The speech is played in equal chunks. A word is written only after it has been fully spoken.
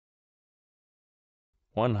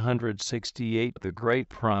168. The Great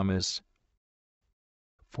Promise.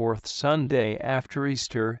 Fourth Sunday after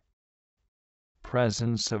Easter.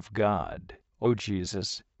 Presence of God. O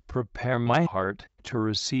Jesus, prepare my heart to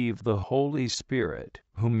receive the Holy Spirit,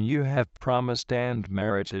 whom you have promised and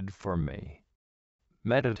merited for me.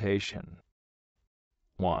 Meditation.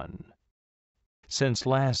 1. Since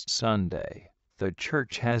last Sunday, the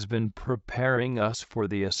Church has been preparing us for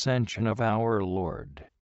the ascension of our Lord.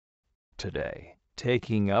 Today,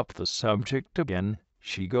 taking up the subject again,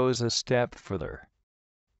 she goes a step further.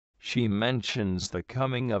 She mentions the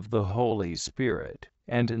coming of the Holy Spirit,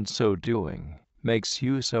 and in so doing, makes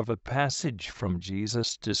use of a passage from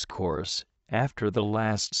Jesus' discourse after the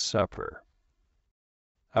Last Supper.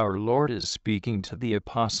 Our Lord is speaking to the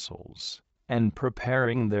apostles and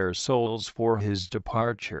preparing their souls for his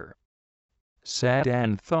departure. Sad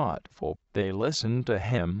and thoughtful, they listen to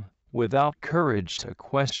him, without courage to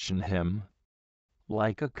question him.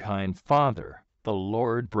 Like a kind father, the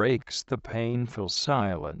Lord breaks the painful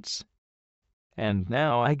silence. And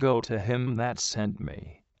now I go to him that sent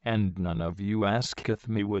me, and none of you asketh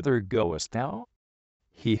me, whither goest thou?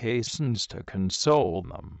 He hastens to console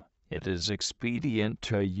them. It is expedient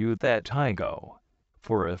to you that I go.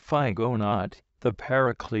 For if I go not, the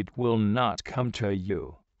Paraclete will not come to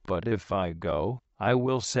you. But if I go, I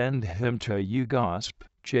will send him to you.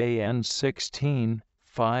 John 16,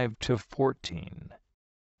 5-14.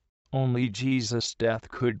 Only Jesus' death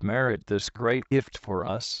could merit this great gift for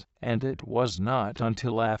us, and it was not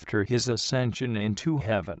until after his ascension into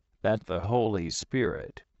heaven that the Holy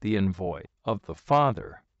Spirit, the envoy of the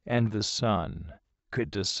Father and the Son, could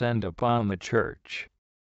descend upon the Church.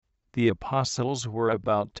 The apostles were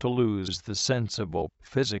about to lose the sensible,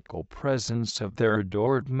 physical presence of their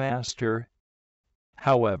adored Master.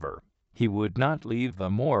 However, he would not leave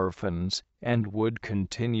them orphans, and would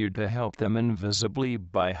continue to help them invisibly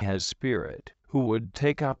by his Spirit, who would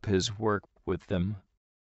take up his work with them.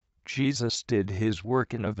 Jesus did his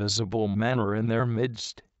work in a visible manner in their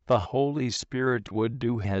midst. The Holy Spirit would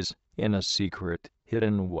do his, in a secret,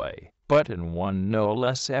 hidden way, but in one no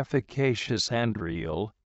less efficacious and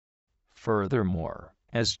real. Furthermore,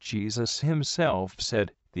 as Jesus himself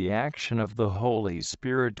said, the action of the Holy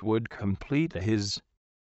Spirit would complete his.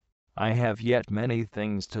 I have yet many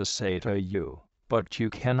things to say to you, but you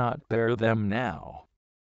cannot bear them now.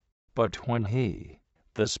 But when he,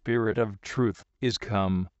 the Spirit of truth, is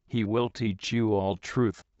come, he will teach you all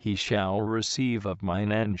truth. He shall receive of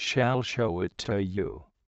mine and shall show it to you.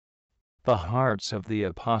 The hearts of the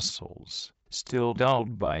apostles, still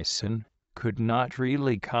dulled by sin, could not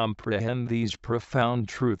really comprehend these profound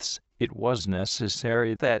truths. It was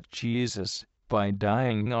necessary that Jesus, by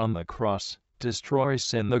dying on the cross, destroy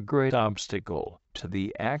sin, the great obstacle to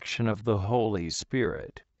the action of the Holy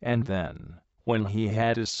Spirit, and then, when he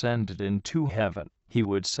had ascended into heaven, he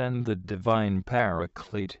would send the divine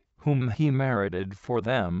Paraclete, whom he merited for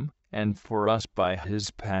them and for us by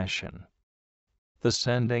his passion. The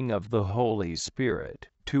sending of the Holy Spirit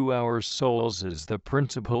to our souls is the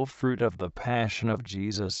principal fruit of the passion of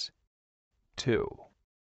Jesus. 2.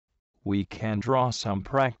 We can draw some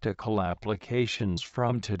practical applications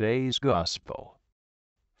from today's Gospel.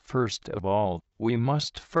 First of all, we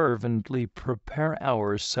must fervently prepare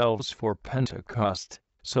ourselves for Pentecost,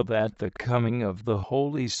 so that the coming of the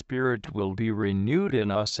Holy Spirit will be renewed in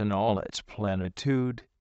us in all its plenitude.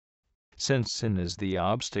 Since sin is the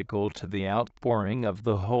obstacle to the outpouring of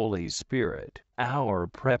the Holy Spirit, our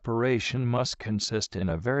preparation must consist in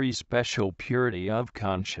a very special purity of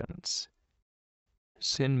conscience.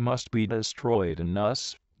 Sin must be destroyed in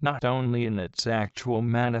us, not only in its actual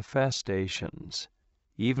manifestations,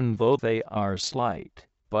 even though they are slight,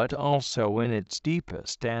 but also in its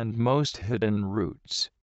deepest and most hidden roots.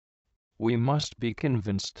 We must be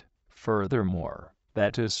convinced, furthermore,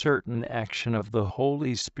 that a certain action of the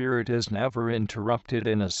Holy Spirit is never interrupted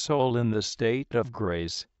in a soul in the state of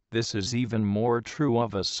grace. This is even more true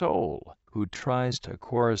of a soul who tries to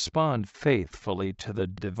correspond faithfully to the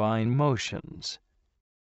divine motions.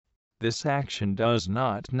 This action does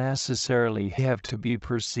not necessarily have to be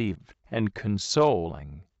perceived and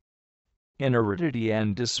consoling. In aridity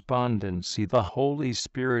and despondency, the Holy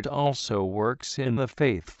Spirit also works in the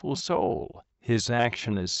faithful soul. His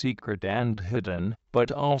action is secret and hidden,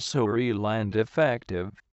 but also real and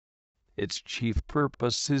effective. Its chief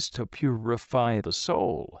purpose is to purify the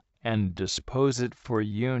soul and dispose it for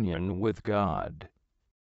union with God.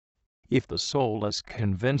 If the soul is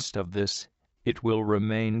convinced of this, it will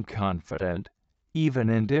remain confident,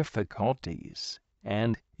 even in difficulties,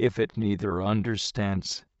 and, if it neither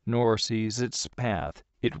understands nor sees its path,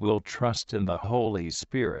 it will trust in the Holy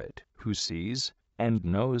Spirit, who sees and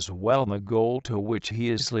knows well the goal to which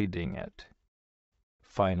he is leading it.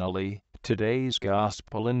 Finally, today's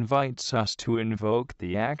Gospel invites us to invoke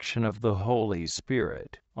the action of the Holy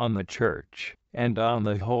Spirit on the Church, and on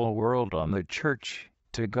the whole world on the Church,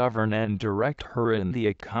 to govern and direct her in the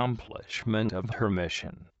accomplishment of her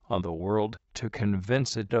mission on the world, to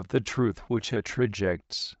convince it of the truth which it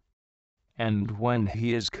rejects. And when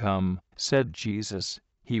he is come, said Jesus,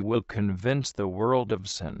 he will convince the world of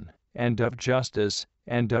sin, and of justice,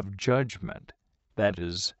 and of judgment. That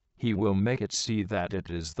is, he will make it see that it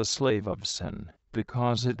is the slave of sin,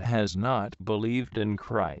 because it has not believed in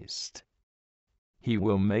Christ. He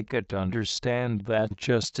will make it understand that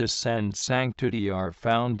justice and sanctity are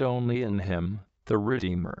found only in him, the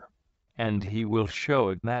Redeemer. And he will show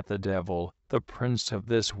it that the devil, the prince of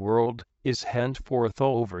this world, is henceforth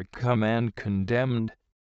overcome and condemned.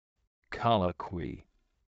 Colloquy.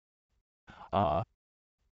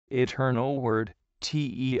 Eternal Word,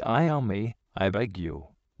 tell me, I beg you,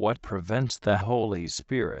 what prevents the Holy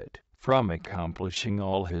Spirit from accomplishing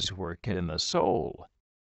all his work in the soul?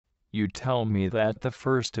 You tell me that the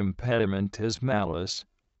first impediment is malice.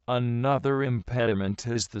 Another impediment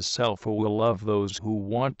is the self-will of those who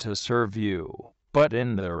want to serve you, but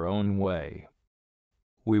in their own way.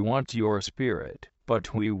 We want your Spirit,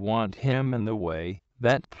 but we want him in the way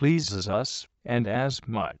that pleases us, and as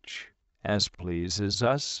much as pleases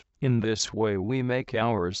us, in this way we make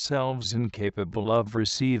ourselves incapable of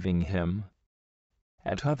receiving him.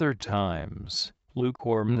 At other times,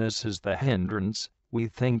 lukewarmness is the hindrance. We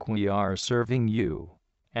think we are serving you,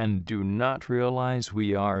 and do not realize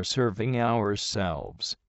we are serving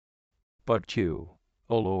ourselves. But you,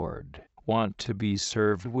 O Lord, want to be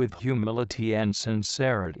served with humility and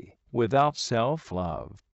sincerity, without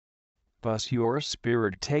self-love. Thus your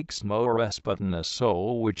Spirit takes no respite in a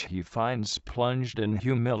soul which he finds plunged in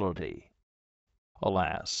humility.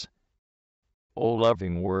 Alas! O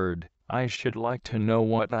loving Word, I should like to know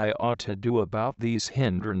what I ought to do about these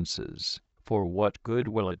hindrances. For what good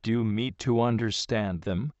will it do me to understand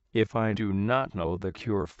them, if I do not know the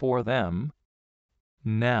cure for them?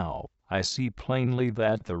 Now, I see plainly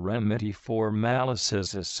that the remedy for malice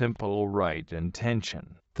is a simple right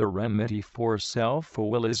intention. The remedy for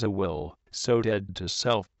self-will is a will, so dead to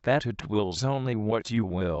self that it wills only what you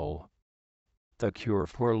will. The cure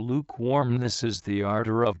for lukewarmness is the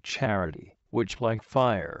ardor of charity, which like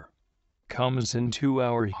fire comes into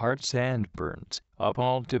our hearts and burns up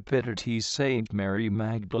all tepidity. Saint Mary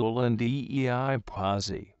Magdalene Dei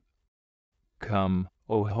Pazzi. Come,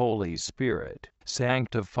 O Holy Spirit,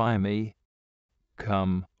 sanctify me.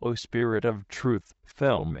 Come, O Spirit of truth,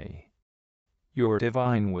 fill me. Your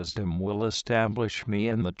divine wisdom will establish me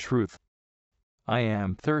in the truth. I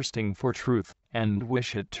am thirsting for truth, and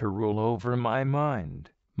wish it to rule over my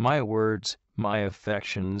mind, my words, my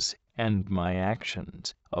affections, and my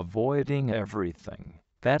actions, avoiding everything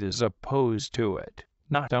that is opposed to it,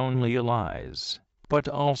 not only lies, but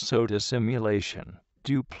also dissimulation,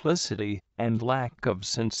 duplicity, and lack of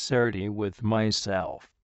sincerity with myself.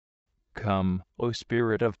 Come, O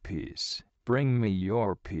Spirit of peace, bring me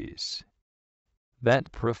your peace.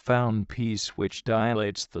 That profound peace which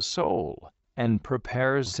dilates the soul, and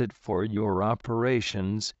prepares it for your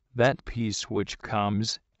operations, that peace which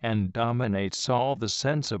calms and dominates all the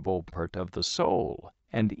sensible part of the soul,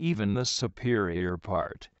 and even the superior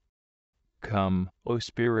part. Come, O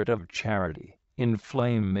Spirit of charity,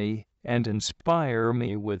 inflame me, and inspire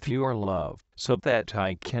me with your love, so that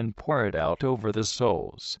I can pour it out over the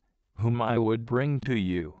souls whom I would bring to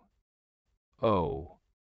you. Oh,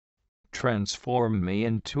 transform me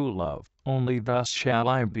into love, only thus shall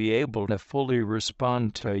I be able to fully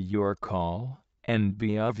respond to your call, and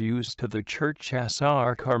be of use to the Church as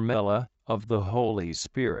our Carmela of the Holy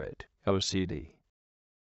Spirit, OCD.